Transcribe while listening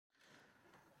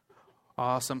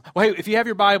Awesome. Well, hey, if you have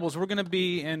your Bibles, we're going to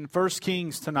be in 1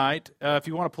 Kings tonight. If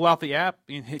you want to pull out the app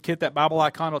and hit that Bible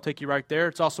icon, it'll take you right there.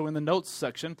 It's also in the notes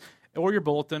section or your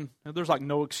bulletin. There's like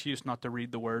no excuse not to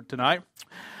read the Word tonight.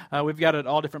 We've got it at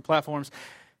all different platforms.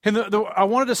 And I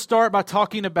wanted to start by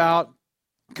talking about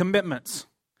commitments.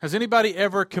 Has anybody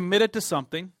ever committed to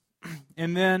something,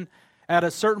 and then at a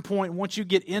certain point, once you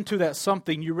get into that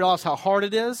something, you realize how hard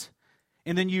it is,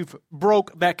 and then you've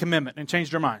broke that commitment and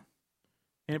changed your mind?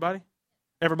 Anybody?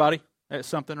 Everybody? That's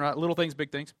something, right? Little things,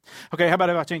 big things. Okay, how about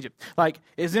if I change it? Like,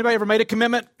 has anybody ever made a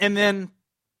commitment and then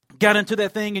got into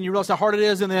that thing and you realize how hard it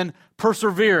is and then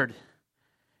persevered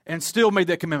and still made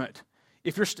that commitment?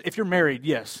 If you're married,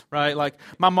 yes, right? Like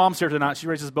my mom's here tonight. She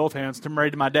raises both hands to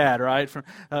married to my dad, right?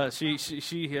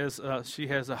 She has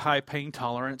a high pain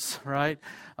tolerance, right?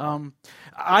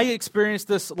 I experienced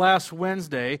this last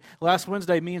Wednesday. Last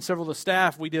Wednesday, me and several of the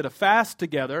staff, we did a fast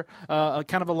together,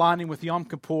 kind of aligning with Yom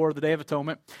Kippur, the Day of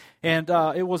Atonement, and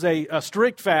it was a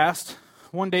strict fast,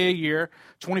 1 day a year,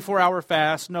 24-hour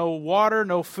fast, no water,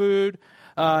 no food,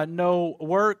 no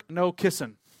work, no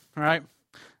kissing, right?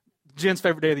 Jen's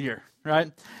favorite day of the year.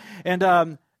 Right? And, I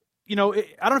don't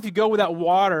know if you go without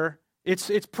water,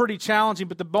 it's pretty challenging,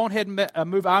 but the bonehead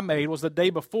move I made was the day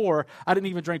before. I didn't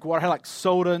even drink water. I had like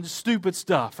soda and stupid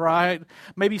stuff, right?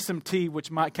 Maybe some tea,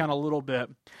 which might count a little bit.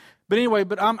 But anyway,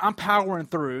 I'm powering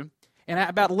through. And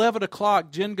at about 11 o'clock,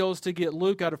 Jen goes to get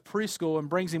Luke out of preschool and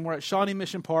brings him. We're at Shawnee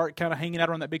Mission Park, kind of hanging out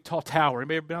around that big tall tower.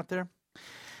 Anybody ever been out there?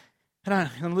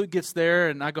 And Luke gets there,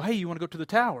 and I go, hey, you want to go to the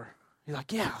tower? He's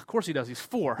like, yeah, of course he does. He's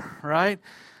 4, right?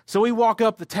 So we walk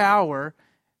up the tower,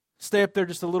 stay up there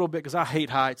just a little bit because I hate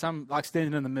heights. I'm like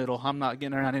standing in the middle. I'm not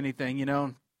getting around anything,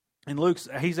 And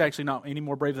he's actually not any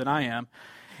more brave than I am.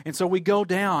 And so we go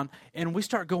down, and we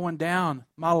start going down.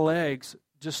 My legs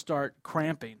just start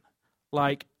cramping.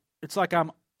 Like, it's like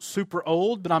I'm super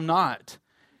old, but I'm not.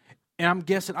 And I'm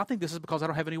guessing, I think this is because I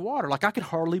don't have any water. Like, I could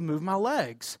hardly move my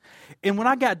legs. And when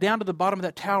I got down to the bottom of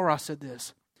that tower, I said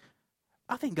this,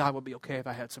 I think God would be okay if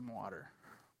I had some water.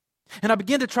 And I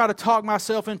began to try to talk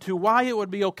myself into why it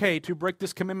would be okay to break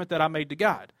this commitment that I made to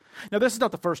God. Now, this is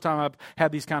not the first time I've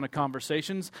had these kind of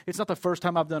conversations. It's not the first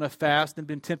time I've done a fast and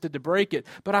been tempted to break it.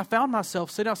 But I found myself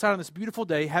sitting outside on this beautiful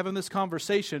day having this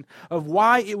conversation of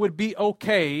why it would be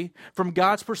okay from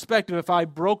God's perspective if I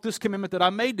broke this commitment that I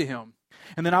made to Him.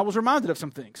 And then I was reminded of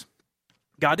some things.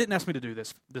 God didn't ask me to do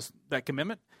that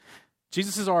commitment.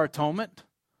 Jesus is our atonement.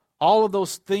 All of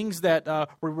those things that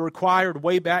were required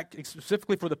way back,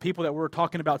 specifically for the people that we're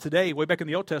talking about today, way back in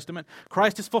the Old Testament,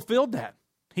 Christ has fulfilled that.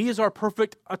 He is our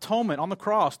perfect atonement on the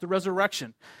cross, the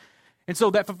resurrection. And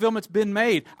so that fulfillment's been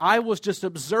made. I was just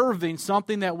observing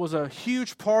something that was a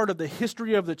huge part of the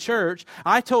history of the church.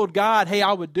 I told God, hey,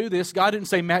 I would do this. God didn't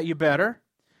say, Matt, you better.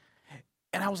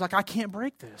 And I was like, I can't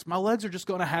break this. My legs are just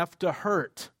going to have to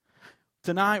hurt.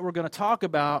 Tonight, we're going to talk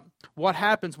about what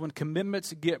happens when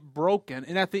commitments get broken.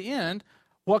 And at the end,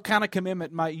 what kind of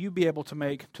commitment might you be able to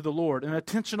make to the Lord? An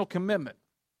intentional commitment.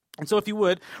 And so if you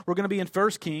would, we're going to be in 1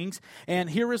 Kings. And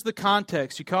here is the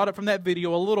context. You caught it from that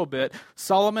video a little bit.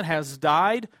 Solomon has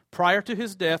died. Prior to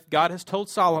his death, God has told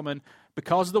Solomon,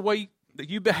 because of the way that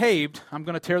you behaved, I'm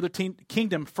going to tear the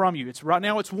kingdom from you. Right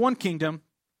now it's one kingdom,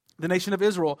 the nation of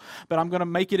Israel, but I'm going to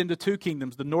make it into 2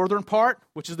 kingdoms. The northern part,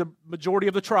 which is the majority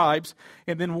of the tribes,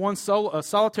 and then one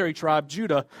solitary tribe,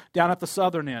 Judah, down at the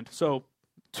southern end. So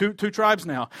two tribes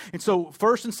now. And so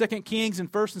 1st and 2nd Kings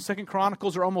and 1st and 2nd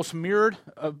Chronicles are almost mirrored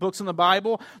books in the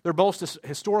Bible. They're both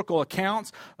historical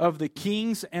accounts of the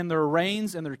kings and their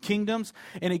reigns and their kingdoms,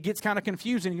 and it gets kind of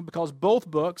confusing because both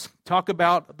books talk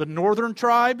about the northern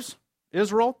tribes,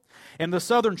 Israel, and the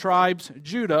southern tribes,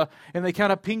 Judah, and they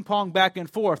kind of ping-pong back and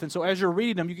forth. And so as you're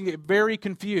reading them, you can get very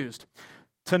confused.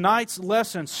 Tonight's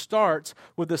lesson starts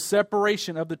with the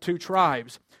separation of the 2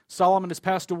 tribes. Solomon has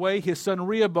passed away. His son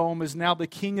Rehoboam is now the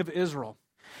king of Israel.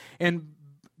 And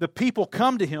the people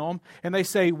come to him, and they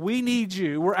say, we need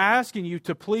you. We're asking you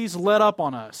to please let up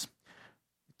on us.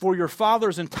 For your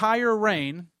father's entire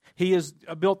reign, he has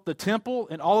built the temple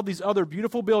and all of these other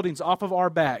beautiful buildings off of our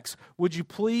backs. Would you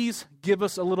please give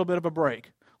us a little bit of a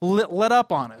break? Let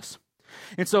up on us.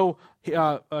 And so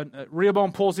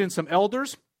Rehoboam pulls in some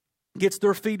elders, gets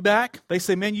their feedback. They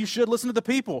say, man, you should listen to the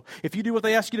people. If you do what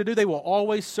they ask you to do, they will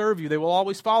always serve you. They will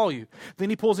always follow you. Then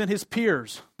he pulls in his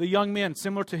peers, the young men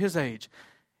similar to his age.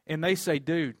 And they say,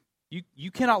 dude,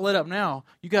 you cannot let up now.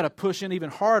 You got to push in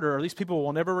even harder, or these people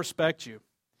will never respect you.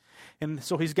 And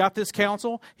so he's got this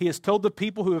counsel. He has told the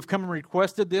people who have come and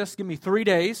requested this, give me 3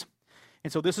 days.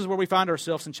 And so this is where we find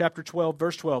ourselves in chapter 12,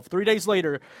 verse 12. 3 days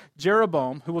later,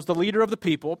 Jeroboam, who was the leader of the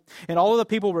people, and all of the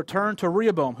people returned to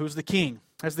Rehoboam, who was the king.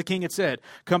 as the king had said.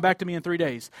 Come back to me in 3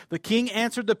 days. The king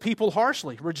answered the people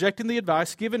harshly, rejecting the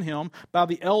advice given him by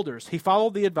the elders. He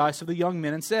followed the advice of the young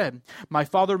men and said, my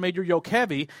father made your yoke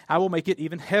heavy, I will make it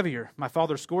even heavier. My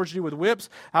father scourged you with whips,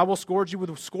 I will scourge you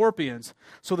with scorpions.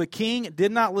 So the king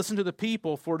did not listen to the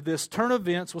people, for this turn of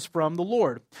events was from the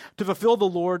Lord, to fulfill the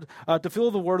word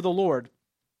of the Lord.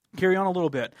 Carry on a little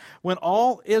bit. When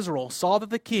all Israel saw that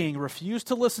the king refused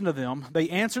to listen to them, they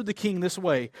answered the king this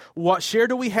way, what share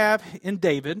do we have in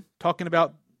David, talking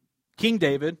about King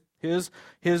David, his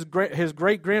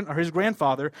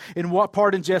grandfather, in what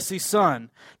part in Jesse's son?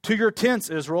 To your tents,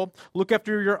 Israel, look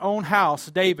after your own house,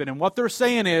 David. And what they're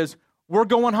saying is, we're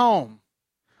going home.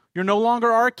 You're no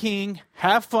longer our king.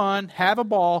 Have fun, have a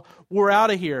ball, we're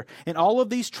out of here. And all of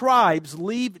these tribes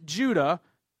leave Judah,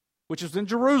 which is in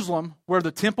Jerusalem, where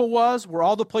the temple was, where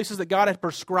all the places that God had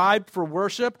prescribed for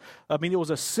worship. I mean, it was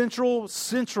a central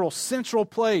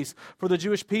place for the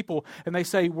Jewish people. And they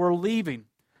say, we're leaving.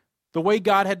 The way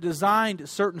God had designed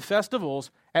certain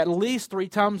festivals, at least 3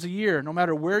 times a year, no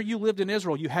matter where you lived in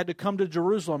Israel, you had to come to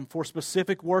Jerusalem for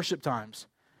specific worship times.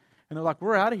 And they're like,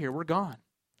 we're out of here, we're gone.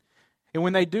 And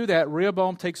when they do that,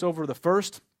 Rehoboam takes over the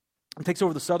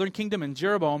southern kingdom, and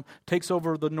Jeroboam takes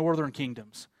over the northern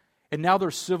kingdoms. And now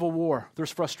there's civil war.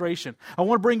 There's frustration. I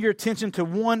want to bring your attention to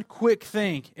one quick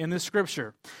thing in this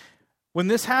scripture. When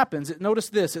this happens, notice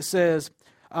this. It says,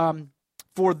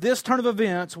 for this turn of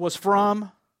events was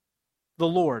from the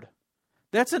Lord.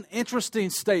 That's an interesting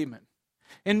statement.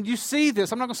 And you see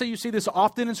this. I'm not going to say you see this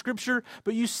often in Scripture,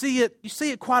 but you see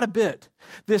it quite a bit.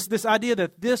 This idea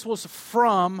that this was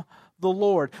from the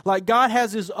Lord. Like God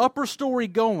has His upper story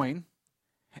going,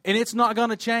 and it's not going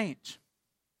to change.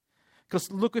 Because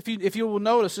look, if you will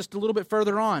notice just a little bit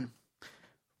further on,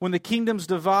 when the kingdoms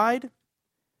divide,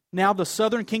 now the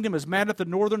southern kingdom is mad at the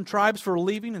northern tribes for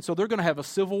leaving, and so they're going to have a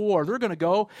civil war. They're going to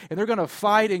go, and they're going to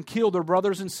fight and kill their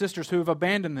brothers and sisters who have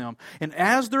abandoned them. And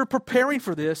as they're preparing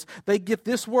for this, they get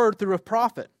this word through a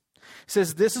prophet. It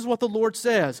says, this is what the Lord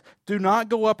says, do not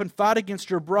go up and fight against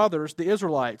your brothers, the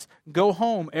Israelites. Go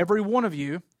home, every one of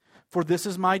you, for this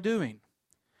is my doing.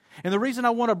 And the reason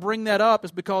I want to bring that up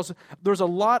is because there's a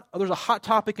hot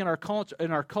topic in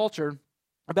our culture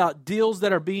about deals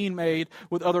that are being made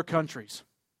with other countries.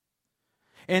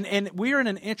 And we are in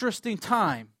an interesting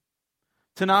time.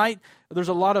 Tonight, there's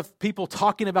a lot of people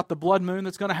talking about the blood moon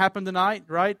that's going to happen tonight,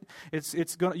 right?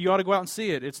 You ought to go out and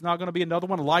see it. It's not going to be another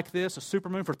one like this, a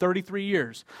supermoon for 33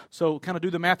 years. So kind of do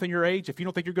the math in your age. If you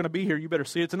don't think you're going to be here, you better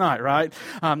see it tonight, right?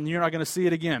 You're not going to see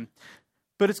it again.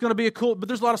 But it's going to be but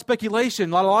there's a lot of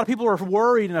speculation. A lot of people are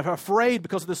worried and afraid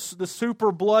because of this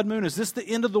super blood moon. Is this the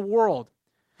end of the world?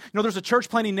 You know, there's a church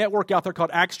planting network out there called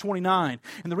Acts 29.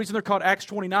 And the reason they're called Acts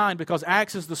 29 because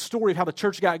Acts is the story of how the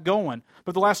church got going.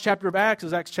 But the last chapter of Acts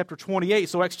is Acts chapter 28.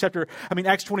 So Acts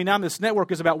 29, this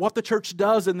network is about what the church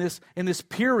does in this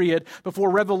period before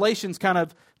Revelations kind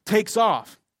of takes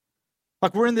off.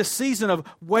 Like we're in this season of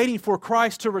waiting for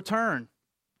Christ to return.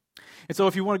 And so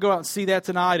if you want to go out and see that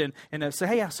tonight and say,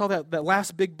 hey, I saw that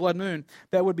last big blood moon,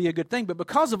 that would be a good thing. But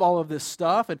because of all of this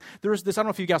stuff, and there's this, I don't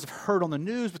know if you guys have heard on the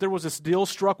news, but there was this deal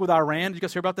struck with Iran. Did you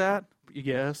guys hear about that?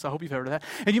 Yes, I hope you've heard of that.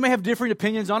 And you may have differing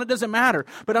opinions on it. It doesn't matter.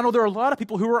 But I know there are a lot of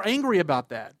people who are angry about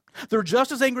that. They're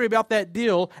just as angry about that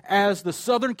deal as the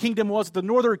southern kingdom was the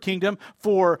northern kingdom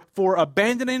for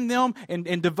abandoning them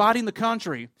and dividing the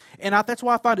country. And that's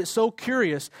why I find it so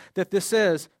curious that this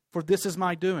says, for this is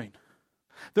my doing.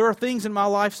 There are things in my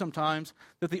life sometimes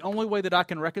that the only way that I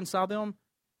can reconcile them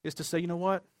is to say, you know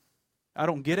what? I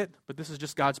don't get it, but this is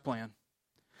just God's plan.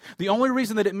 The only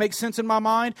reason that it makes sense in my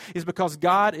mind is because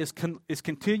God is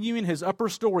continuing His upper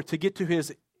story to get to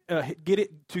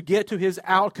His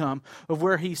outcome of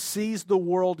where He sees the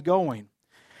world going.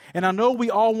 And I know we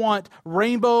all want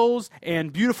rainbows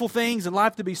and beautiful things and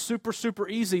life to be super, super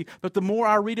easy. But the more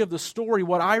I read of the story,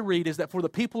 what I read is that for the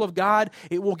people of God,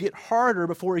 it will get harder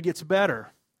before it gets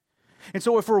better. And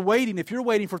so if you're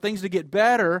waiting for things to get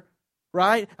better,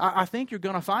 right, I think you're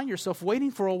going to find yourself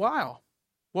waiting for a while.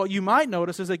 What you might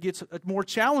notice is it gets more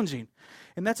challenging.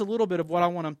 And that's a little bit of what I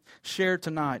want to share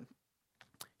tonight.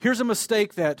 Here's a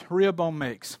mistake that Rehoboam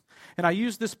makes. And I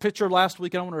used this picture last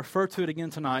week, and I want to refer to it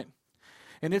again tonight.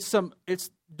 And it's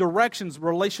directions,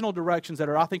 relational directions that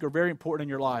I think are very important in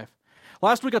your life.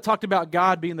 Last week I talked about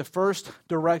God being the first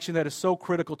direction that is so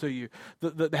critical to you,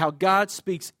 how God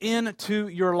speaks into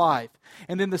your life.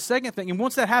 And then the second thing, and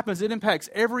once that happens, it impacts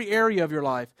every area of your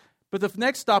life. But the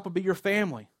next stop would be your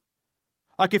family.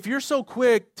 Like if you're so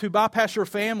quick to bypass your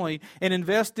family and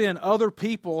invest in other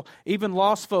people, even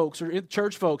lost folks or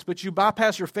church folks, but you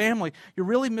bypass your family, you're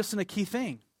really missing a key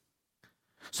thing.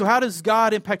 So how does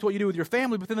God impact what you do with your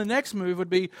family? But then the next move would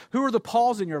be, who are the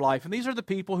Pauls in your life? And these are the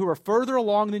people who are further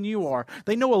along than you are.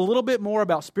 They know a little bit more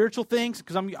about spiritual things,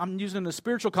 because I'm using the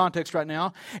spiritual context right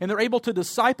now, and they're able to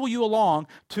disciple you along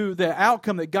to the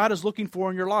outcome that God is looking for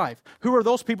in your life. Who are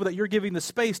those people that you're giving the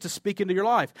space to speak into your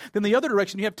life? Then the other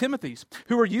direction, you have Timothy's.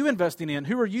 Who are you investing in?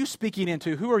 Who are you speaking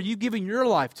into? Who are you giving your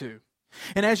life to?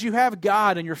 And as you have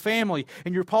God and your family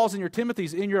and your Pauls and your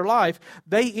Timothys in your life,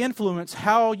 they influence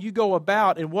how you go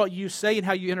about and what you say and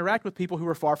how you interact with people who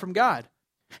are far from God.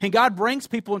 And God brings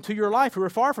people into your life who are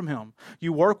far from Him.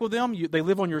 You work with them, they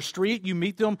live on your street, you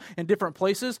meet them in different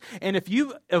places. And if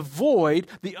you avoid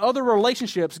the other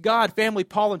relationships, God, family,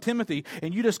 Paul, and Timothy,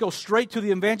 and you just go straight to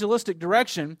the evangelistic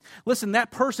direction, listen,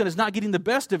 that person is not getting the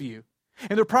best of you.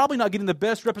 And they're probably not getting the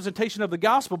best representation of the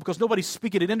gospel because nobody's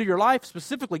speaking it into your life,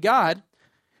 specifically God,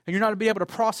 and you're not going to be able to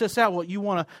process out what you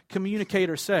want to communicate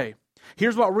or say.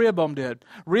 Here's what Rehoboam did.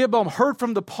 Rehoboam heard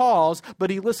from the Pauls, but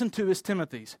he listened to his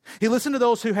Timothys. He listened to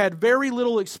those who had very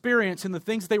little experience in the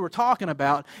things they were talking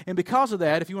about, and because of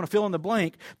that, if you want to fill in the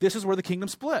blank, this is where the kingdom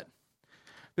split.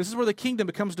 This is where the kingdom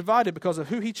becomes divided because of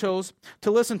who he chose to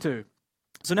listen to.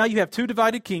 So now you have two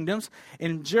divided kingdoms,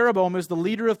 and Jeroboam is the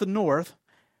leader of the north,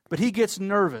 but he gets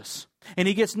nervous. And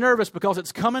he gets nervous because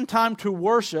it's coming time to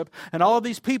worship, and all of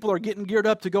these people are getting geared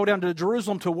up to go down to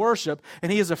Jerusalem to worship,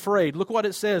 and he is afraid. Look what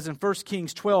it says in 1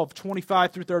 Kings 12,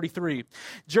 25 through 33.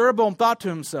 Jeroboam thought to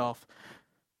himself,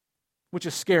 which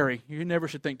is scary. You never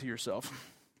should think to yourself.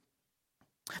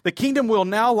 The kingdom will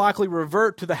now likely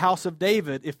revert to the house of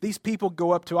David if these people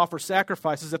go up to offer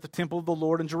sacrifices at the temple of the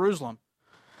Lord in Jerusalem.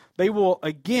 They will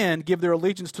again give their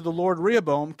allegiance to the Lord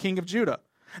Rehoboam, king of Judah.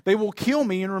 They will kill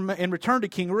me and return to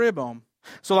King Rehoboam.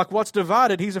 So like what's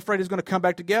divided, he's afraid is going to come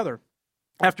back together.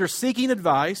 After seeking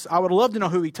advice, I would love to know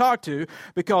who he talked to,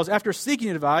 because after seeking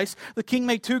advice, the king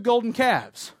made 2 golden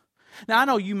calves. Now, I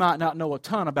know you might not know a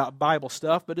ton about Bible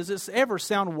stuff, but does this ever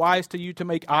sound wise to you to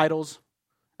make idols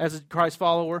as a Christ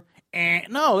follower?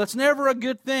 No, that's never a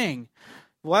good thing.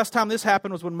 The last time this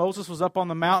happened was when Moses was up on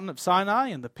the mountain of Sinai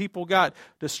and the people got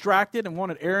distracted and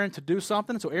wanted Aaron to do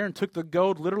something. So Aaron took the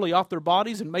gold literally off their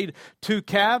bodies and made 2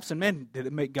 calves, and man, did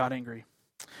it make God angry.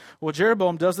 Well,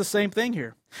 Jeroboam does the same thing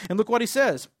here. And look what he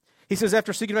says. He says,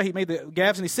 after seeking out, he made the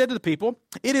calves, and he said to the people,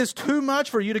 "It is too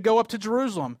much for you to go up to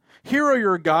Jerusalem. Here are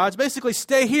your gods." Basically,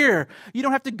 stay here. You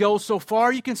don't have to go so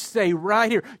far. You can stay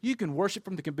right here. You can worship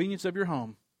from the convenience of your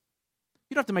home.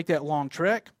 You don't have to make that long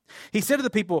trek. He said to the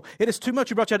people, "It is too much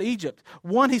you brought you out of Egypt."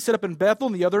 One he set up in Bethel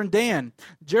and the other in Dan.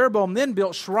 Jeroboam then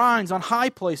built shrines on high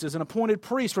places and appointed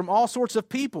priests from all sorts of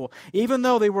people, even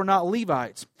though they were not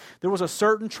Levites. There was a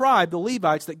certain tribe, the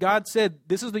Levites, that God said,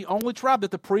 this is the only tribe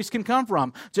that the priests can come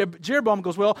from. Jeroboam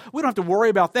goes, well, we don't have to worry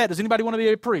about that. Does anybody want to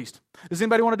be a priest? Does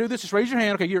anybody want to do this? Just raise your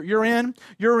hand. Okay, you're in,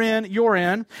 you're in, you're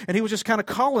in. And he was just kind of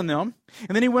calling them.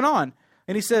 And then he went on.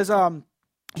 And he says,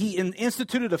 he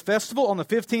instituted a festival on the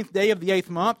 15th day of the 8th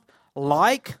month,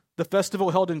 like the festival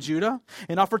held in Judah,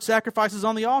 and offered sacrifices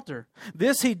on the altar.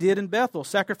 This he did in Bethel,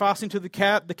 sacrificing to the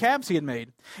calves he had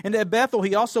made. And at Bethel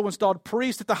he also installed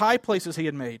priests at the high places he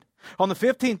had made. On the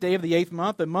 15th day of the 8th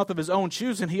month, the month of his own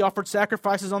choosing, he offered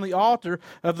sacrifices on the altar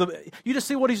of the... You just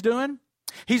see what he's doing?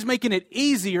 He's making it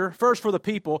easier first for the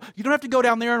people. You don't have to go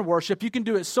down there and worship. You can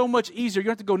do it so much easier. You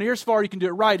don't have to go near as far. You can do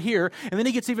it right here. And then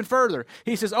he gets even further.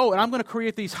 He says, and I'm going to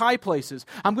create these high places.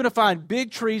 I'm going to find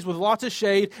big trees with lots of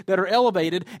shade that are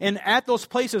elevated. And at those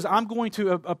places, I'm going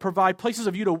to provide places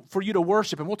for you to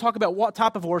worship. And we'll talk about what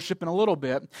type of worship in a little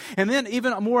bit. And then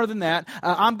even more than that,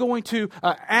 I'm going to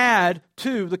add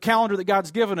to the calendar that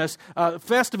God's given us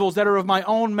festivals that are of my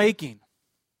own making.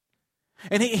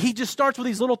 And he just starts with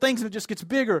these little things, and it just gets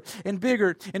bigger and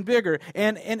bigger and bigger.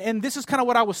 And this is kind of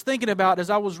what I was thinking about as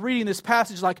I was reading this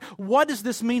passage. Like, what does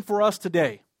this mean for us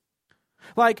today?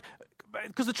 Like,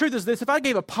 because the truth is this, if I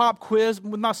gave a pop quiz,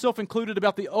 with myself included,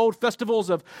 about the old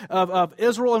festivals of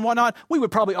Israel and whatnot, we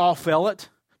would probably all fail it.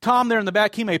 Tom there in the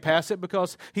back, he may pass it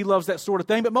because he loves that sort of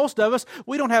thing. But most of us,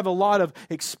 we don't have a lot of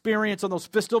experience on those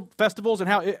festivals and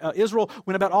how Israel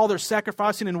went about all their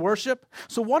sacrificing and worship.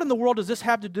 So what in the world does this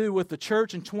have to do with the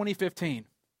church in 2015?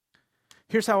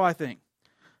 Here's how I think.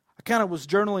 I kind of was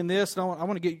journaling this, and I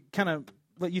want to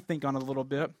let you think on it a little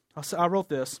bit. I wrote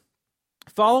this.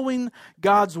 Following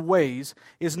God's ways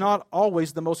is not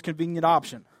always the most convenient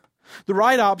option. The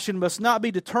right option must not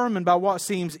be determined by what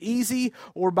seems easy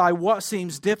or by what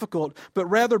seems difficult, but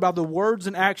rather by the words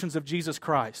and actions of Jesus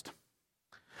Christ.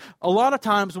 A lot of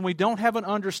times when we don't have an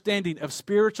understanding of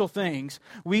spiritual things,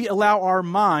 we allow our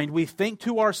mind, we think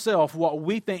to ourselves what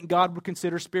we think God would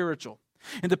consider spiritual.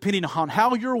 And depending on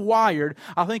how you're wired,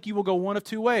 I think you will go one of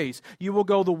two ways. You will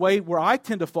go the way where I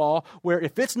tend to fall, where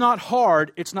if it's not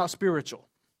hard, it's not spiritual.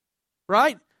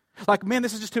 Right? Like, man,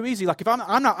 this is just too easy. Like, if I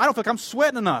don't feel like I'm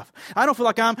sweating enough. I don't feel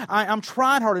like I'm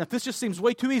trying hard enough. This just seems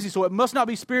way too easy, so it must not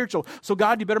be spiritual. So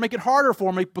God, you better make it harder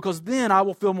for me, because then I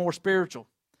will feel more spiritual.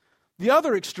 The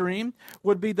other extreme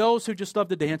would be those who just love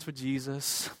to dance with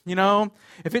Jesus. You know,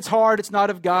 if it's hard, it's not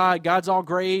of God. God's all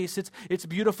grace. It's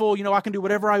beautiful. You know, I can do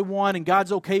whatever I want, and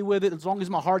God's okay with it as long as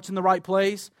my heart's in the right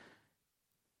place.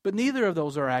 But neither of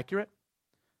those are accurate.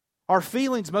 Our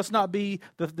feelings must not be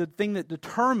the thing that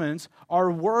determines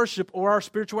our worship or our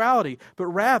spirituality, but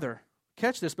rather,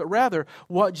 catch this, but rather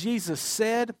what Jesus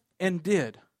said and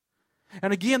did.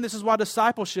 And again, this is why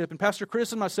discipleship, and Pastor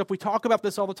Chris and myself, we talk about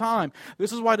this all the time.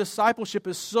 This is why discipleship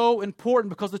is so important,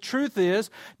 because the truth is,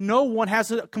 no one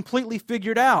has it completely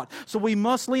figured out. So we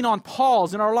must lean on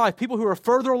Pauls in our life, people who are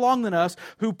further along than us,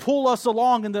 who pull us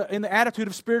along in the attitude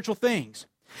of spiritual things.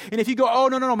 And if you go, oh,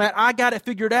 no, Matt, I got it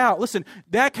figured out. Listen,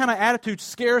 that kind of attitude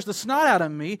scares the snot out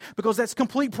of me, because that's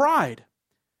complete pride.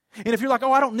 And if you're like,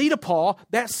 oh, I don't need a Paul,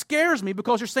 that scares me,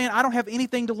 because you're saying I don't have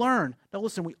anything to learn. Now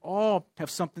listen, we all have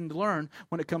something to learn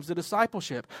when it comes to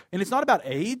discipleship. And it's not about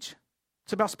age.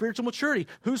 It's about spiritual maturity.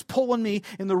 Who's pulling me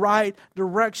in the right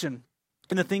direction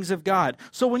in the things of God?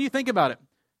 So when you think about it,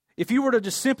 if you were to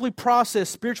just simply process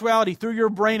spirituality through your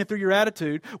brain and through your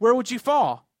attitude, where would you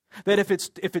fall? That if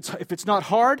it's not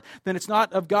hard, then it's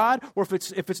not of God, or if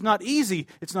it's not easy,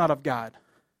 it's not of God.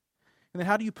 And then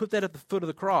how do you put that at the foot of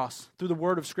the cross? Through the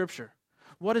word of Scripture.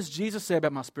 What does Jesus say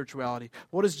about my spirituality?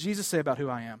 What does Jesus say about who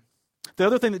I am? The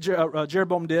other thing that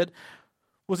Jeroboam did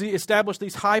was he established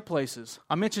these high places.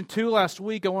 I mentioned two last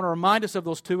week. I want to remind us of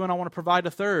those two, and I want to provide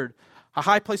a third. A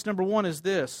high place number one is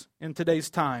this, in today's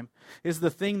time, is the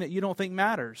thing that you don't think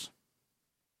matters.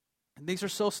 And these are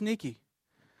so sneaky.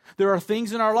 There are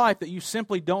things in our life that you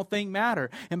simply don't think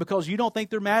matter. And because you don't think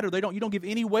they matter, you don't give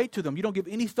any weight to them. You don't give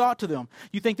any thought to them.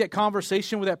 You think that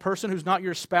conversation with that person who's not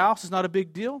your spouse is not a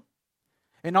big deal.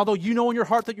 And although you know in your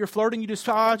heart that you're flirting, you just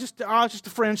a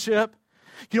friendship.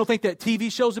 You don't think that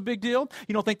TV show's a big deal.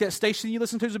 You don't think that station you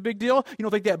listen to is a big deal. You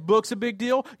don't think that book's a big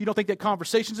deal. You don't think that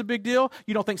conversation's a big deal.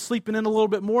 You don't think sleeping in a little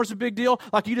bit more is a big deal.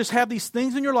 Like, you just have these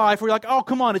things in your life where you're like, oh,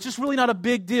 come on, it's just really not a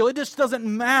big deal. It just doesn't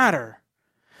matter.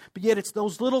 But yet it's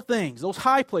those little things, those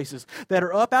high places that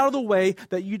are up out of the way,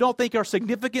 that you don't think are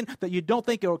significant, that you don't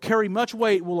think will carry much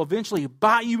weight, will eventually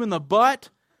bite you in the butt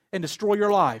and destroy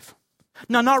your life.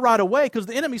 Now, not right away, because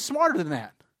the enemy's smarter than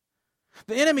that.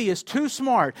 The enemy is too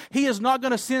smart. He is not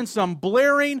going to send some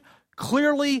blaring,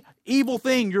 clearly evil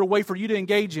thing your way for you to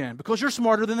engage in, because you're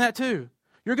smarter than that too.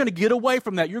 You're going to get away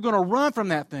from that. You're going to run from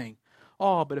that thing.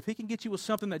 Oh, but if he can get you with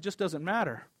something that just doesn't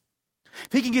matter,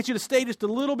 if he can get you to stay just a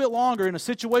little bit longer in a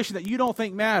situation that you don't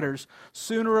think matters,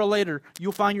 sooner or later,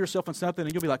 you'll find yourself in something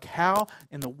and you'll be like, how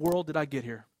in the world did I get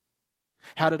here?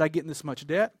 How did I get in this much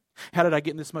debt? How did I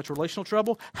get in this much relational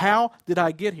trouble? How did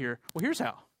I get here? Well, here's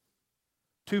how.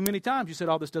 Too many times you said,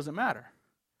 oh, this doesn't matter.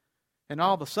 And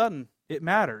all of a sudden, it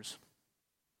matters.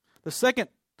 The second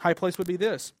high place would be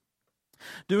this: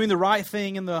 doing the right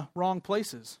thing in the wrong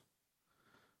places.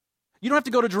 You don't have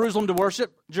to go to Jerusalem to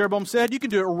worship, Jeroboam said. You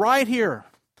can do it right here.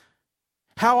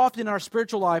 How often in our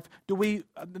spiritual life do we,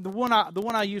 the one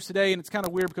I use today, and it's kind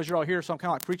of weird because you're all here, so I'm kind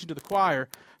of like preaching to the choir,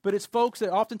 but it's folks that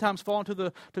oftentimes fall into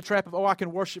the trap of, oh, I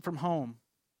can worship from home.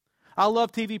 I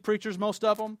love TV preachers, most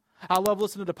of them. I love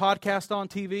listening to podcasts on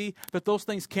TV, but those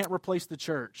things can't replace the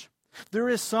church. There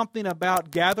is something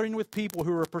about gathering with people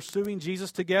who are pursuing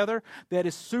Jesus together that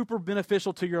is super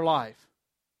beneficial to your life.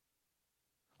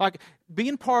 Like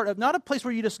being part of, not a place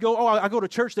where you just go, oh, I go to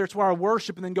church there, it's where I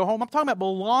worship, and then go home. I'm talking about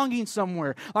belonging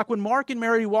somewhere. Like when Mark and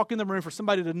Mary walk in the room, for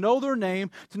somebody to know their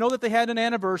name, to know that they had an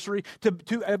anniversary, to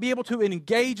be able to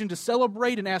engage and to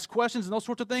celebrate and ask questions and those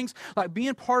sorts of things. Like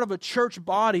being part of a church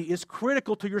body is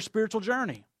critical to your spiritual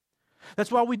journey.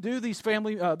 That's why we do these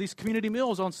these community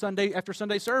meals on Sunday after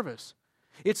Sunday service.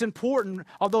 It's important,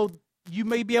 although you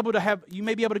may be able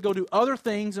to go to other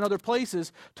things and other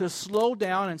places, to slow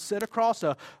down and sit across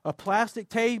a plastic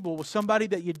table with somebody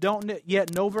that you don't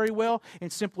yet know very well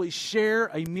and simply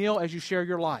share a meal as you share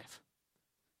your life.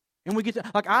 And we get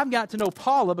to, like, I've got to know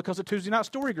Paula because of Tuesday night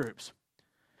story groups.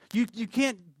 You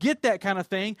can't get that kind of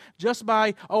thing just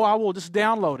by, oh, I will just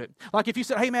download it. Like if you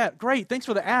said, hey, Matt, great, thanks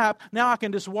for the app. Now I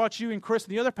can just watch you and Chris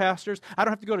and the other pastors. I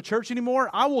don't have to go to church anymore.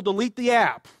 I will delete the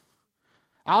app.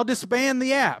 I'll disband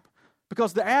the app.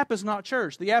 Because the app is not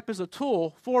church. The app is a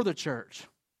tool for the church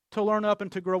to learn up and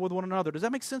to grow with one another. Does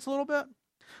that make sense a little bit?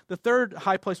 The third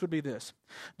high place would be this: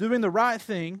 doing the right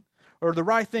thing, or the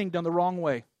right thing done the wrong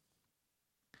way.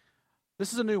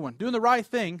 This is a new one. Doing the right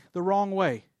thing the wrong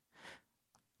way.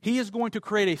 He is going to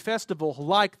create a festival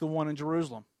like the one in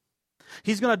Jerusalem.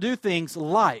 He's going to do things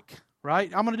like,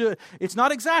 right? I'm going to do it. It's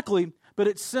not exactly, but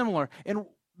it's similar. And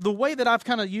the way that I've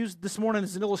kind of used this morning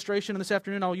as an illustration, and this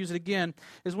afternoon I'll use it again,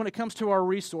 is when it comes to our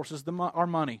resources, our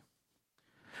money.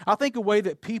 I think a way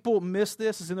that people miss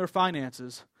this is in their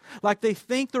finances. Like they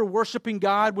think they're worshiping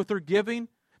God with their giving,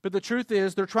 but the truth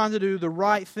is they're trying to do the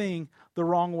right thing the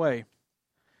wrong way.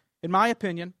 In my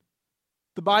opinion,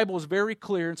 the Bible is very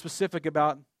clear and specific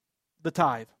about the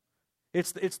tithe.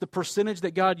 It's the percentage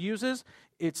that God uses.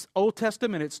 It's Old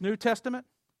Testament, it's New Testament.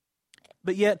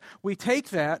 But yet we take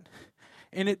that,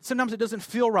 and sometimes it doesn't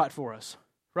feel right for us,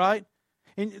 right?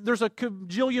 And there's a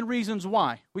cajillion reasons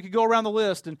why. We could go around the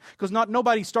list, and because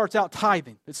nobody starts out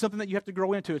tithing. It's something that you have to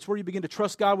grow into. It's where you begin to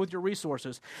trust God with your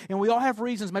resources. And we all have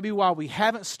reasons maybe why we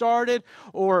haven't started,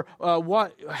 or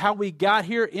how we got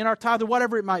here in our tithe, or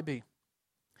whatever it might be.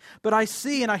 But I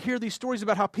see and I hear these stories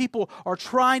about how people are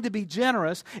trying to be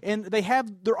generous, and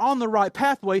they're on the right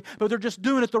pathway, but they're just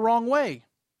doing it the wrong way.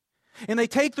 And they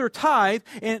take their tithe,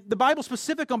 and the Bible's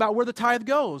specific about where the tithe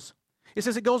goes. It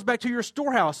says it goes back to your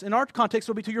storehouse. In our context,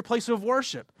 it will be to your place of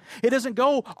worship. It doesn't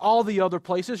go all the other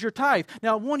places, your tithe.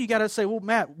 Now, you got to say, well,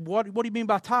 Matt, what do you mean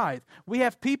by tithe? We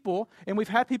have people, and we've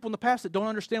had people in the past that don't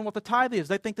understand what the tithe is.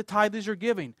 They think the tithe is your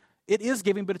giving. It is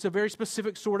giving, but it's a very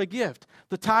specific sort of gift.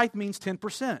 The tithe means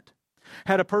 10%.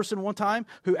 Had a person one time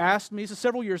who asked me, this is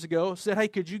several years ago, said, hey,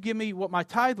 could you give me what my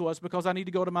tithe was because I need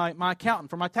to go to my accountant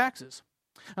for my taxes?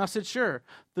 And I said, sure.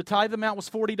 The tithe amount was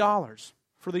 $40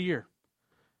 for the year.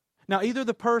 Now, either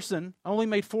the person only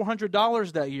made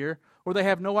 $400 that year, or they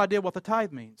have no idea what the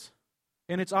tithe means.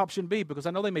 And it's option B, because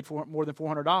I know they made more than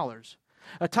 $400.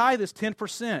 A tithe is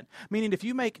 10%, meaning if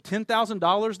you make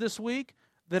 $10,000 this week,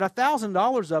 then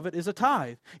 $1,000 of it is a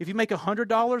tithe. If you make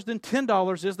 $100, then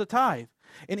 $10 is the tithe.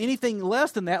 And anything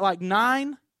less than that, like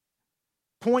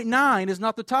 9.9, is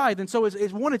not the tithe. And so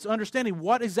it's understanding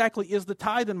what exactly is the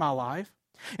tithe in my life.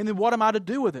 And then what am I to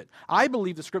do with it? I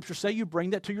believe the scriptures say you bring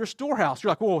that to your storehouse. You're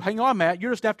like, whoa, hang on, Matt,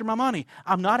 you're just after my money.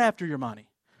 I'm not after your money.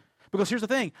 Because here's the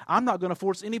thing, I'm not going to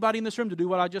force anybody in this room to do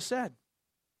what I just said.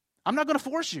 I'm not going to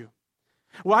force you.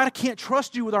 Well, I can't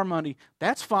trust you with our money.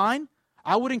 That's fine.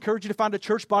 I would encourage you to find a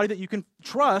church body that you can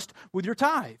trust with your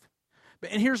tithe.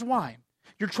 And here's why.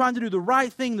 You're trying to do the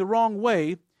right thing the wrong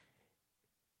way.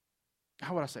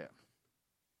 How would I say it?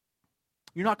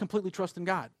 You're not completely trusting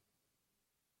God.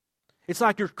 It's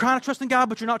like you're kind of trusting God,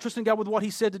 but you're not trusting God with what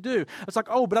He said to do. It's like,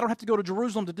 oh, but I don't have to go to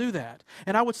Jerusalem to do that.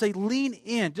 And I would say lean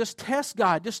in. Just test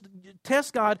God. Just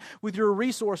test God with your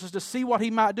resources to see what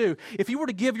He might do. If you were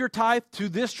to give your tithe to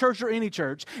this church or any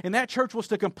church, and that church was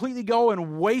to completely go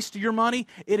and waste your money,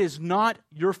 it is not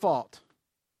your fault.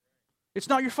 It's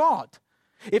not your fault.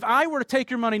 If I were to take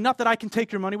your money, not that I can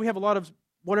take your money, we have a lot of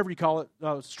whatever you call it,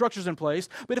 structures in place,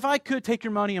 but if I could take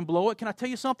your money and blow it, can I tell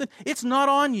you something? It's not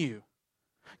on you.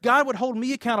 God would hold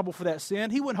me accountable for that sin.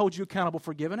 He wouldn't hold you accountable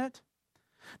for giving it.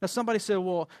 Now, somebody said,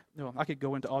 well, I could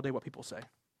go into all day what people say.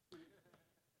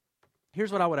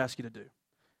 Here's what I would ask you to do.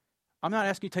 I'm not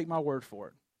asking you to take my word for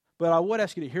it, but I would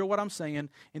ask you to hear what I'm saying,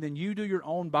 and then you do your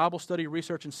own Bible study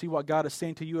research and see what God is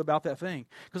saying to you about that thing.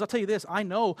 Because I'll tell you this, I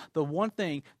know the one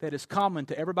thing that is common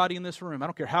to everybody in this room, I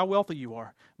don't care how wealthy you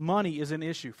are, money is an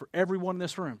issue for everyone in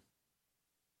this room.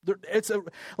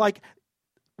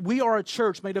 We are a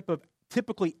church made up of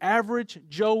typically average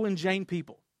Joe and Jane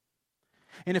people.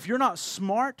 And if you're not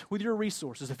smart with your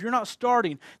resources, if you're not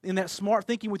starting in that smart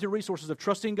thinking with your resources of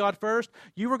trusting God first,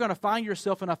 you are going to find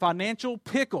yourself in a financial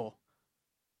pickle.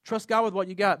 Trust God with what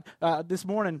you got. This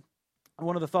morning,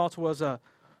 one of the thoughts was, well,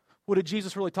 did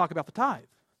Jesus really talk about the tithe?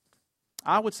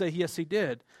 I would say, yes, He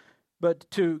did. But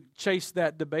to chase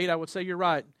that debate, I would say you're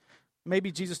right. Maybe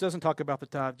Jesus doesn't talk about the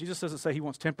tithe. Jesus doesn't say He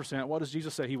wants 10%. What does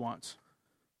Jesus say He wants?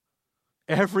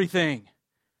 Everything.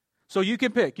 So you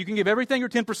can pick. You can give everything or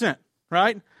 10%,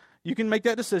 right? You can make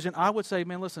that decision. I would say,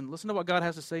 man, listen to what God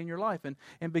has to say in your life and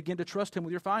begin to trust Him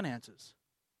with your finances.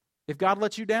 If God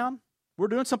lets you down, we're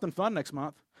doing something fun next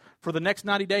month. For the next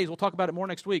 90 days, we'll talk about it more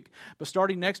next week, but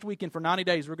starting next weekend for 90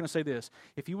 days, we're going to say this.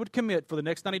 If you would commit for the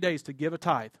next 90 days to give a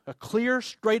tithe, a clear,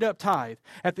 straight-up tithe,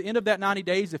 at the end of that 90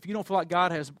 days, if you don't feel like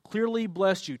God has clearly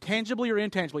blessed you, tangibly or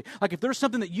intangibly, like if there's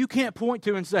something that you can't point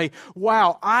to and say,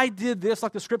 wow, I did this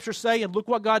like the Scriptures say, and look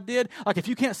what God did, like if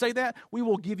you can't say that, we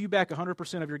will give you back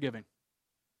 100% of your giving.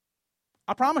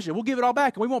 I promise you, we'll give it all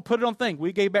back, and we won't put it on thing.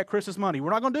 We gave back Chris's money.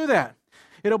 We're not going to do that.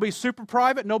 It'll be super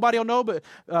private. Nobody will know but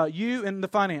you and the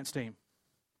finance team.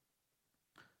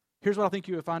 Here's what I think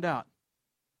you would find out.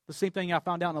 The same thing I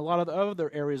found out in a lot of the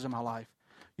other areas of my life.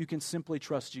 You can simply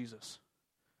trust Jesus.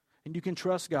 And you can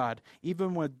trust God,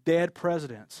 even with dead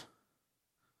presidents.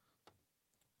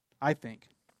 I think.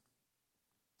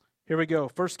 Here we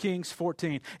go, 1 Kings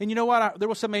 14. And you know what? There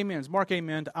was some amens. Mark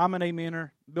amen. I'm an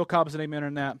amener. Bill Cobb's an amener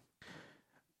in that.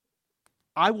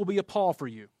 I will be a Paul for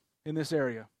you in this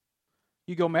area.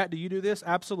 You go, Matt, do you do this?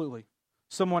 Absolutely.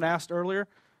 Someone asked earlier.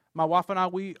 My wife and I,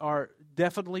 we are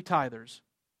definitely tithers.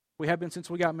 We have been since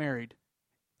we got married.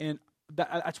 And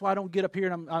that's why I don't get up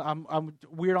here and I'm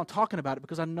weird on talking about it,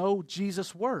 because I know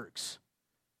Jesus works.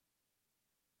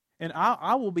 And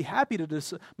I will be happy to do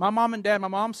this. My mom and dad, my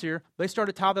mom's here, they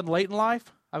started tithing late in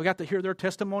life. I got to hear their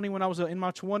testimony when I was in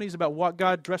my 20s about what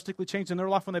God drastically changed in their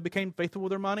life when they became faithful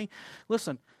with their money.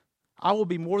 Listen, I will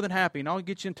be more than happy, and I'll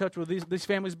get you in touch with these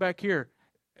families back here.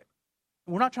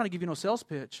 We're not trying to give you no sales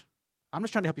pitch. I'm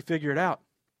just trying to help you figure it out.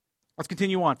 Let's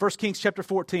continue on. 1 Kings chapter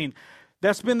 14.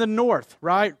 That's been the north,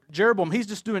 right? Jeroboam, he's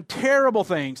just doing terrible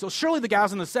things. So surely the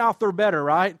guys in the south, they're better,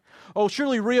 right? Oh,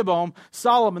 surely Rehoboam,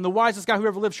 Solomon, the wisest guy who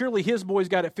ever lived, surely his boys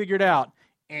got it figured out.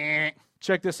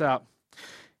 Check this out.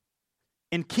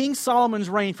 In King Solomon's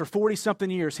reign for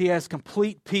 40-something years, he has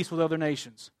complete peace with other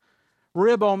nations.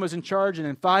 Rehoboam is in charge, and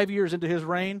in 5 years into his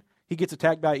reign, he gets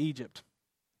attacked by Egypt.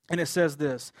 And it says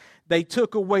this: they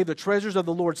took away the treasures of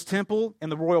the Lord's temple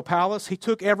and the royal palace. He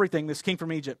took everything, this king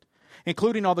from Egypt,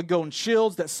 including all the golden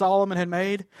shields that Solomon had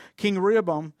made. King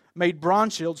Rehoboam made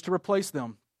bronze shields to replace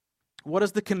them. What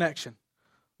is the connection?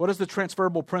 What is the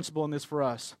transferable principle in this for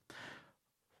us?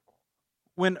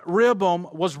 When Rehoboam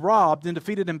was robbed and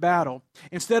defeated in battle,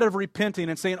 instead of repenting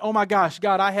and saying, oh my gosh,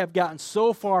 God, I have gotten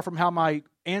so far from how my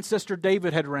ancestor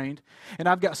David had reigned, and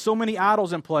I've got so many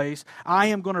idols in place, I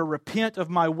am going to repent of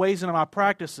my ways and of my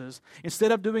practices.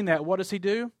 Instead of doing that, what does he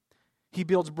do? He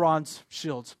builds bronze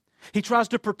shields. He tries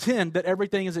to pretend that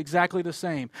everything is exactly the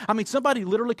same. I mean, somebody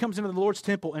literally comes into the Lord's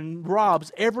temple and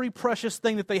robs every precious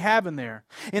thing that they have in there.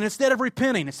 And instead of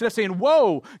repenting, instead of saying,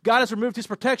 whoa, God has removed his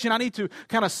protection, I need to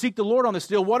kind of seek the Lord on this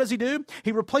deal, what does he do?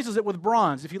 He replaces it with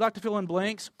bronze. If you like to fill in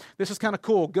blanks, this is kind of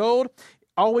cool. Gold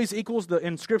always equals,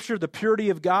 in Scripture, the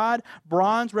purity of God.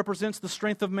 Bronze represents the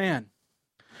strength of man.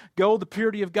 Gold, the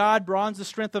purity of God. Bronze, the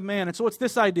strength of man. And so it's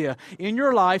this idea. In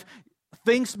your life,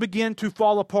 things begin to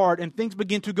fall apart and things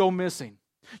begin to go missing.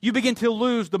 You begin to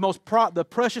lose the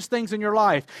precious things in your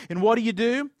life. And what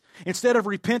do? Instead of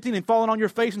repenting and falling on your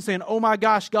face and saying, oh my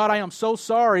gosh, God, I am so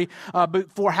sorry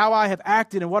for how I have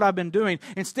acted and what I've been doing.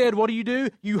 Instead, what do?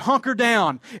 You hunker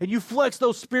down and you flex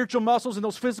those spiritual muscles and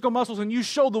those physical muscles and you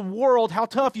show the world how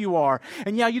tough you are.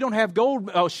 And yeah, you don't have gold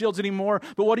shields anymore,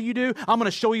 but what do? I'm going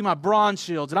to show you my bronze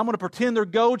shields, and I'm going to pretend they're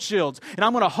gold shields, and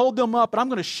I'm going to hold them up, and I'm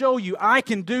going to show you I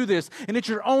can do this, and it's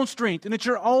your own strength, and it's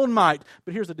your own might.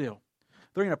 But here's the deal.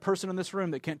 There ain't a person in this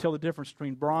room that can't tell the difference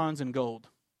between bronze and gold.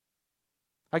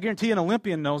 I guarantee an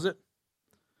Olympian knows it.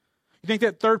 You think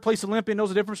that third place Olympian knows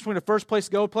the difference between a first place,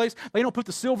 gold place? They don't put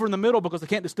the silver in the middle because they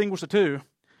can't distinguish the two.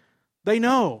 They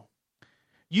know.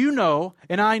 You know,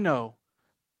 and I know.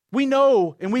 We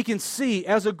know and we can see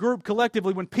as a group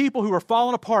collectively when people who are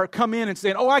falling apart come in and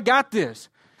saying, oh, I got this.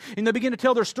 And they begin to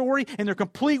tell their story, and their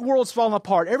complete world's falling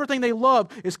apart. Everything they love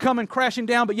is coming crashing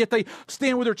down, but yet they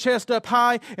stand with their chest up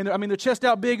high, and their chest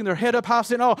out big, and their head up high,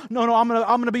 saying, "Oh no, I'm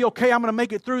gonna be okay. I'm gonna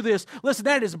make it through this." Listen,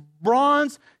 that is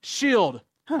bronze shield.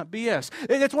 BS.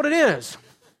 That's what it is.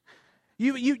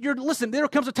 You're listen. There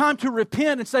comes a time to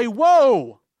repent and say,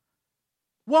 "Whoa,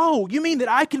 whoa! You mean that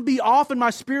I can be off in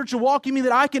my spiritual walk? You mean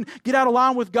that I can get out of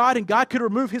line with God, and God could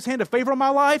remove His hand of favor on my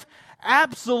life?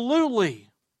 Absolutely."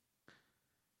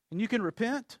 And you can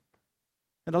repent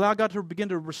and allow God to begin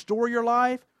to restore your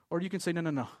life, or you can say,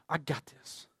 no, I got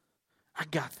this. I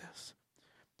got this.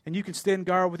 And you can stand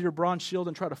guard with your bronze shield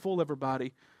and try to fool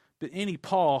everybody. But any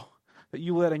Paul that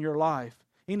you let in your life,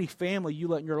 any family you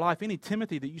let in your life, any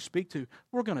Timothy that you speak to,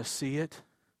 we're going to see it.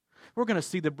 We're going to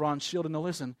see the bronze shield. And now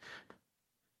listen,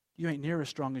 you ain't near as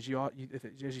strong as you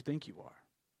think you are.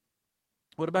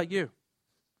 What about you?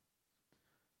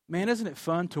 Man, isn't it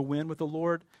fun to win with the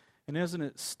Lord? And isn't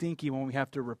it stinky when we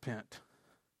have to repent?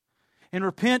 And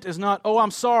repent is not, oh,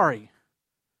 I'm sorry.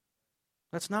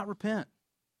 That's not repent.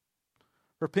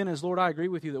 Repent is, Lord, I agree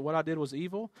with you that what I did was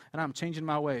evil, and I'm changing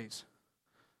my ways.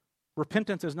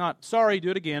 Repentance is not, sorry, do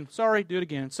it again. Sorry, do it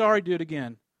again. Sorry, do it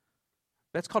again.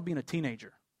 That's called being a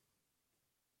teenager.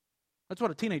 That's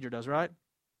what a teenager does, right?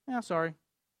 Yeah, sorry.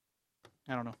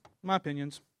 I don't know. My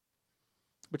opinions.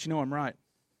 But you know I'm right.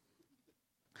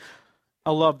 I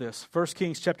love this. 1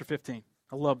 Kings chapter 15.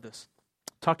 I love this.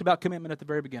 Talked about commitment at the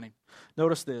very beginning.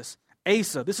 Notice this.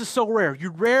 Asa, this is so rare.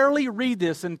 You rarely read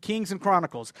this in Kings and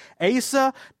Chronicles.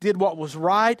 Asa did what was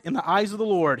right in the eyes of the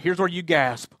Lord. Here's where you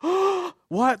gasp.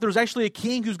 what? There's actually a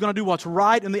king who's going to do what's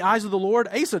right in the eyes of the Lord?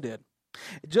 Asa did.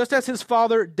 Just as his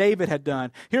father David had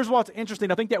done. Here's what's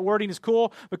interesting. I think that wording is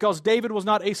cool because David was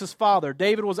not Asa's father.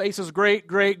 David was Asa's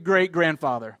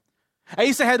great-great-great-grandfather.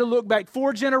 Asa had to look back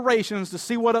 4 generations to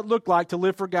see what it looked like to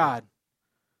live for God.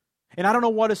 And I don't know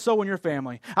what is so in your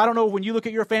family. I don't know when you look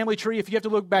at your family tree if you have to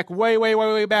look back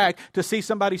way back to see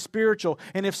somebody spiritual.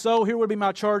 And if so, here would be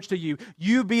my charge to you.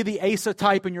 You be the Asa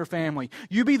type in your family.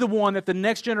 You be the one that the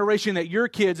next generation, that your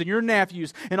kids and your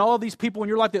nephews and all of these people in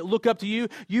your life that look up to you,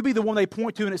 you be the one they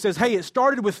point to and it says, hey, it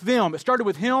started with them. It started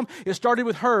with him. It started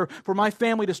with her for my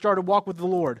family to start a walk with the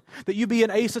Lord. That you be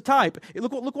an Asa type.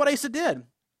 Look what Asa did.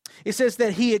 It says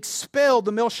that he expelled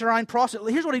the male shrine prostitutes.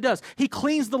 Here's what he does. He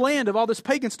cleans the land of all this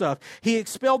pagan stuff. He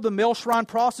expelled the male shrine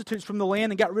prostitutes from the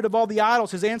land and got rid of all the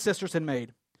idols his ancestors had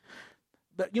made.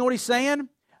 But you know what he's saying?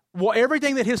 Well,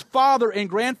 everything that his father and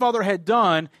grandfather had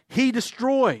done, he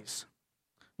destroys.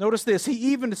 Notice this. He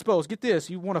even disposed, get this,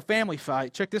 you want a family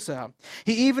fight, check this out.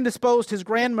 He even disposed his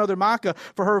grandmother Maacah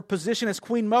for her position as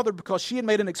queen mother because she had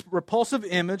made an repulsive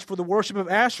image for the worship of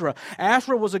Asherah.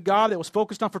 Asherah was a god that was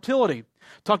focused on fertility.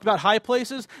 Talked about high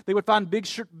places, they would find big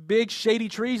shady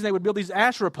trees and they would build these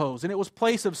Asherah poles, and it was a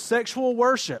place of sexual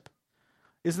worship.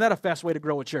 Isn't that a fast way to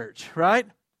grow a church, right?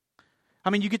 I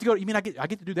mean, you get to go, you mean I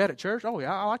get to do that at church? Oh,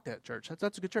 yeah, I like that church.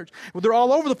 That's a good church. Well, they're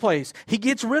all over the place. He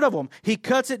gets rid of them. He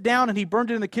cuts it down and he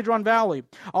burned it in the Kidron Valley.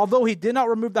 Although he did not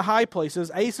remove the high places,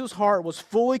 Asa's heart was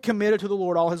fully committed to the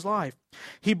Lord all his life.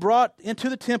 He brought into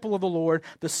the temple of the Lord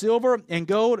the silver and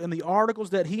gold and the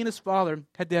articles that he and his father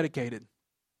had dedicated.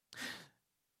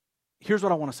 Here's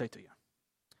what I want to say to you.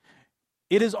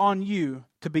 It is on you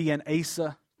to be an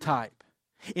Asa type.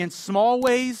 In small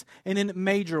ways and in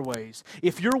major ways.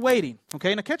 If you're waiting,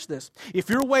 okay, now catch this. If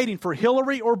you're waiting for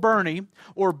Hillary or Bernie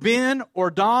or Ben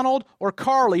or Donald or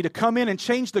Carly to come in and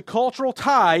change the cultural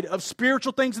tide of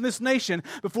spiritual things in this nation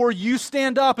before you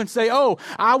stand up and say, oh,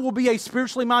 I will be a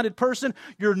spiritually minded person,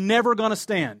 you're never going to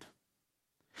stand.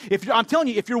 I'm telling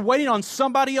you, if you're waiting on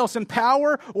somebody else in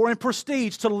power or in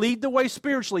prestige to lead the way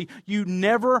spiritually, you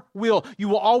never will. You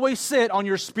will always sit on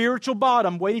your spiritual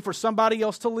bottom waiting for somebody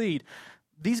else to lead.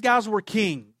 These guys were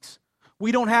kings.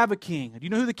 We don't have a king. Do you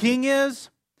know who the king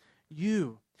is?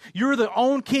 You. You're the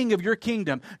own king of your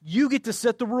kingdom. You get to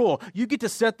set the rule. You get to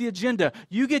set the agenda.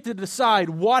 You get to decide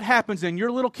what happens in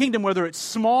your little kingdom, whether it's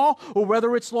small or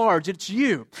whether it's large. It's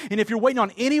you. And if you're waiting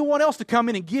on anyone else to come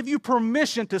in and give you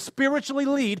permission to spiritually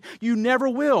lead, you never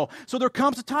will. So there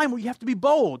comes a time where you have to be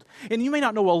bold. And you may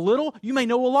not know a little, you may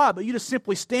know a lot, but you just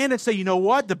simply stand and say, you know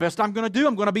what? The best I'm going to do,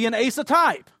 I'm going to be an Asa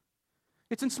type.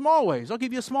 It's in small ways. I'll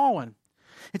give you a small one.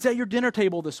 It's at your dinner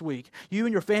table this week. You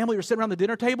and your family are sitting around the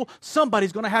dinner table.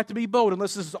 Somebody's going to have to be bold,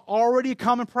 unless this is already a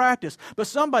common practice. But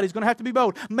somebody's going to have to be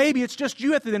bold. Maybe it's just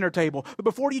you at the dinner table. But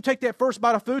before you take that first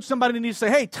bite of food, somebody needs to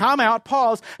say, hey, time out,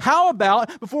 pause. How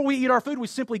about before we eat our food, we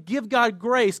simply give God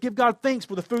grace, give God thanks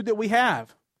for the food that we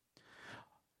have?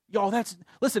 Y'all,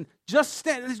 listen, just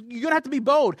stand. You're going to have to be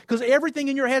bold because everything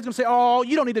in your head is going to say, oh,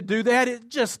 you don't need to do that. It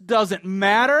just doesn't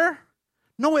matter.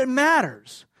 No, it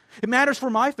matters. It matters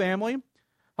for my family.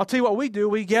 I'll tell you what we do.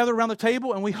 We gather around the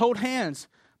table and we hold hands.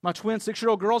 My twin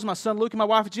 6-year-old girls, my son Luke and my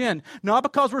wife Jen. Not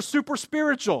because we're super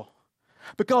spiritual.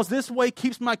 Because this way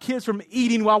keeps my kids from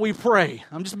eating while we pray.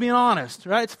 I'm just being honest,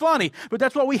 right? It's funny, but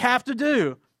that's what we have to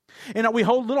do. And we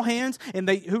hold little hands and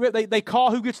they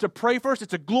call who gets to pray first.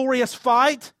 It's a glorious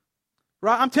fight,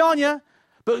 right? I'm telling you.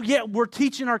 But yet we're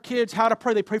teaching our kids how to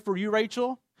pray. They pray for you,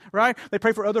 Rachel. Right? They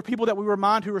pray for other people that we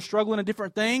remind who are struggling in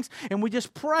different things, and we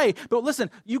just pray. But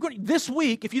listen, this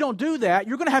week, if you don't do that,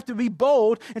 you're going to have to be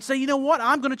bold and say, you know what,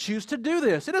 I'm going to choose to do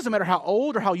this. It doesn't matter how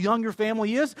old or how young your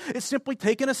family is. It's simply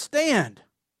taking a stand.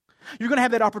 You're going to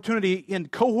have that opportunity in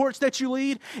cohorts that you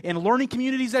lead, in learning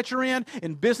communities that you're in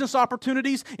business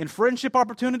opportunities, in friendship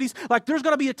opportunities. Like there's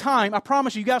going to be a time, I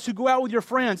promise you guys who go out with your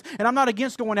friends, and I'm not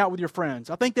against going out with your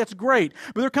friends. I think that's great.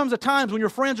 But there comes a time when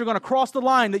your friends are going to cross the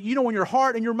line that you know in your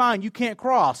heart and your mind you can't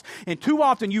cross. And too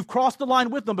often you've crossed the line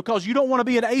with them because you don't want to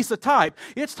be an Asa type.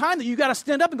 It's time that you got to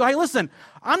stand up and go, hey, listen,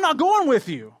 I'm not going with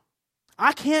you.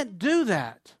 I can't do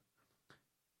that.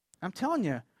 I'm telling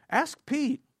you, ask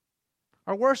Pete.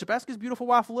 Our worship, ask his beautiful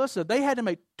wife, Alyssa. They had to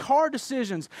make hard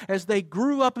decisions as they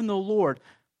grew up in the Lord.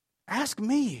 Ask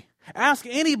me. Ask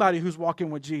anybody who's walking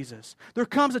with Jesus. There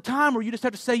comes a time where you just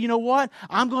have to say, you know what?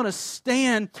 I'm going to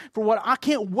stand for what I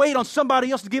can't wait on somebody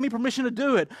else to give me permission to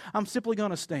do it. I'm simply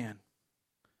going to stand.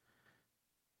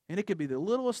 And it could be the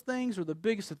littlest things or the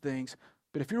biggest of things.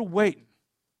 But if you're waiting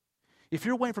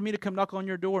for me to come knock on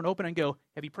your door and open and go,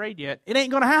 have you prayed yet? It ain't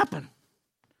going to happen.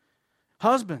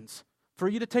 Husbands, for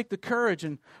you to take the courage,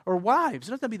 or wives,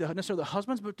 it doesn't have to be necessarily the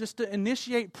husbands, but just to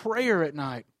initiate prayer at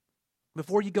night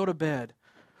before you go to bed.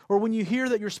 Or when you hear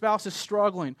that your spouse is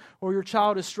struggling or your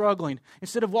child is struggling,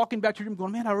 instead of walking back to your room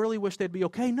going, man, I really wish they'd be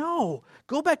okay. No,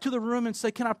 go back to the room and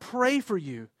say, can I pray for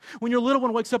you? When your little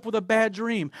one wakes up with a bad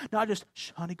dream, not just,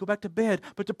 shh, honey, go back to bed,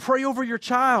 but to pray over your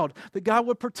child, that God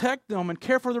would protect them and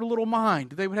care for their little mind,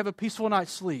 that they would have a peaceful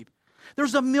night's sleep.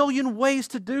 There's a million ways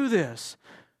to do this.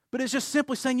 But it's just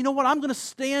simply saying, you know what, I'm going to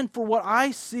stand for what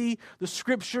I see the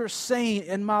Scripture saying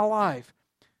in my life.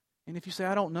 And if you say,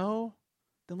 I don't know,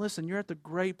 then listen, you're at the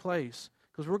great place,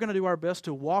 because we're going to do our best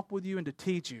to walk with you and to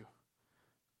teach you.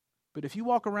 But if you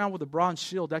walk around with a bronze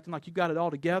shield acting like you got it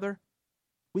all together,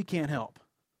 we can't help.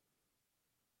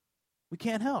 We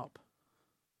can't help.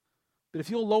 But if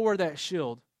you'll lower that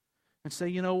shield and say,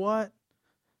 you know what,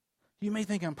 you may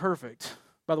think I'm perfect.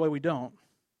 By the way, we don't.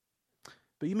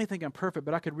 But you may think I'm perfect,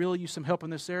 but I could really use some help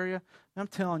in this area. And I'm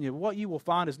telling you, what you will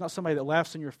find is not somebody that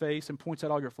laughs in your face and points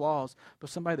out all your flaws, but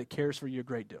somebody that cares for you a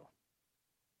great deal.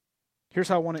 Here's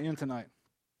how I want to end tonight,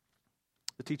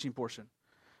 the teaching portion.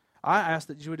 I ask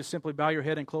that you would just simply bow your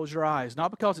head and close your eyes,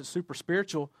 not because it's super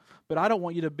spiritual, but I don't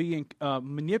want you to be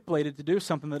manipulated to do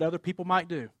something that other people might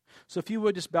do. So if you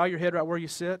would just bow your head right where you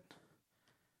sit.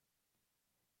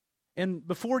 And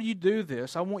before you do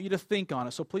this, I want you to think on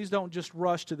it, so please don't just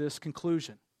rush to this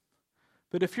conclusion.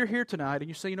 But if you're here tonight and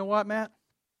you say, you know what, Matt?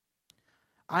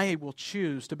 I will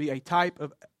choose to be a type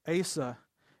of Asa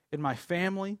in my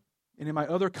family and in my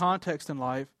other context in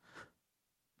life.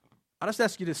 I just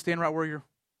ask you to stand right where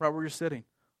you're sitting.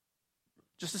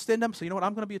 Just to stand up and say, you know what,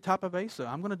 I'm going to be a type of Asa.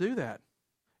 I'm going to do that.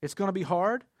 It's going to be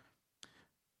hard.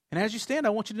 And as you stand,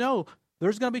 I want you to know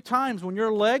there's going to be times when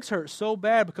your legs hurt so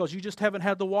bad because you just haven't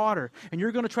had the water. And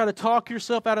you're going to try to talk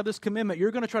yourself out of this commitment. You're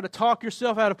going to try to talk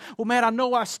yourself out of, well, man, I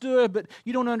know I stood, but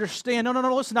you don't understand.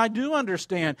 No, listen, I do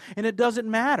understand. And it doesn't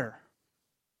matter.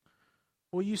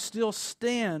 Will you still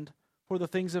stand for the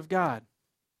things of God?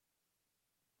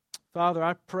 Father,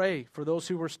 I pray for those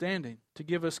who are standing to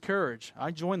give us courage. I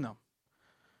join them.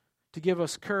 To give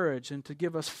us courage and to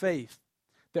give us faith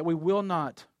that we will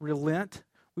not relent.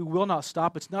 We will not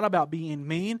stop. It's not about being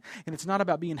mean, and it's not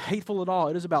about being hateful at all.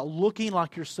 It is about looking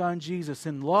like your Son Jesus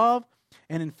in love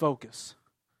and in focus.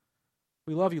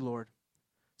 We love you, Lord.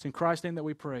 It's in Christ's name that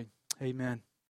we pray. Amen.